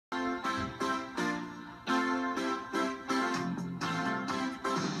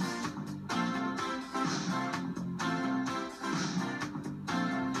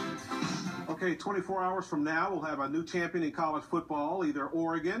Okay, 24 hours from now, we'll have a new champion in college football, either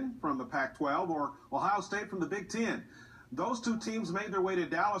Oregon from the Pac-12 or Ohio State from the Big Ten. Those two teams made their way to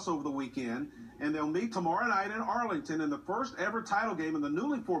Dallas over the weekend, and they'll meet tomorrow night in Arlington in the first ever title game in the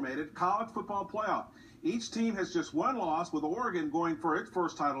newly formatted college football playoff. Each team has just one loss, with Oregon going for its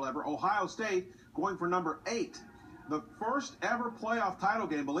first title ever, Ohio State going for number 8. The first ever playoff title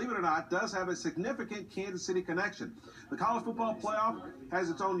game, believe it or not, does have a significant Kansas City connection. The college football playoff has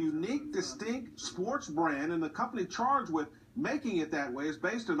its own unique, distinct sports brand, and the company charged with making it that way is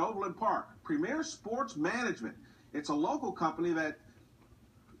based in Overland Park. Premier Sports Management. It's a local company that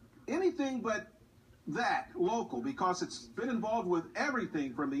anything but that local, because it's been involved with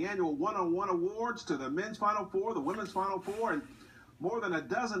everything from the annual one-on-one awards to the men's Final Four, the women's Final Four, and more than a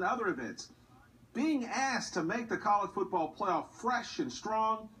dozen other events. Being asked to make the college football playoff fresh and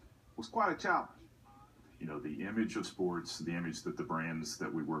strong was quite a challenge. You know, the image of sports, the image that the brands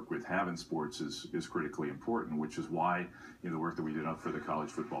that we work with have in sports is critically important, which is why, you know, the work that we did up for the college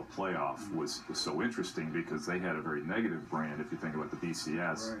football playoff was so interesting, because they had a very negative brand, if you think about the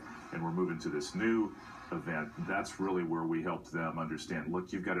BCS, right. And we're moving to this new event. That's really where we helped them understand,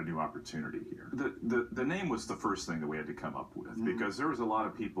 look, you've got a new opportunity here. The name was the first thing that we had to come up with, because there was a lot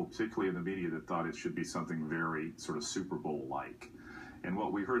of people, particularly in the media, that thought it should be something very sort of Super Bowl-like. And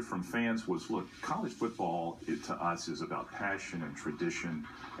what we heard from fans was, look, college football, to us, is about passion and tradition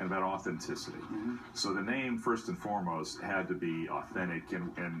and about authenticity. So the name, first and foremost, had to be authentic,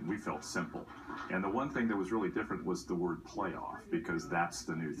 and we felt simple. And the one thing that was really different was the word playoff, because that's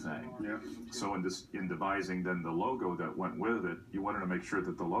the new thing. Yeah. So in devising then the logo that went with it, you wanted to make sure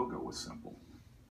that the logo was simple.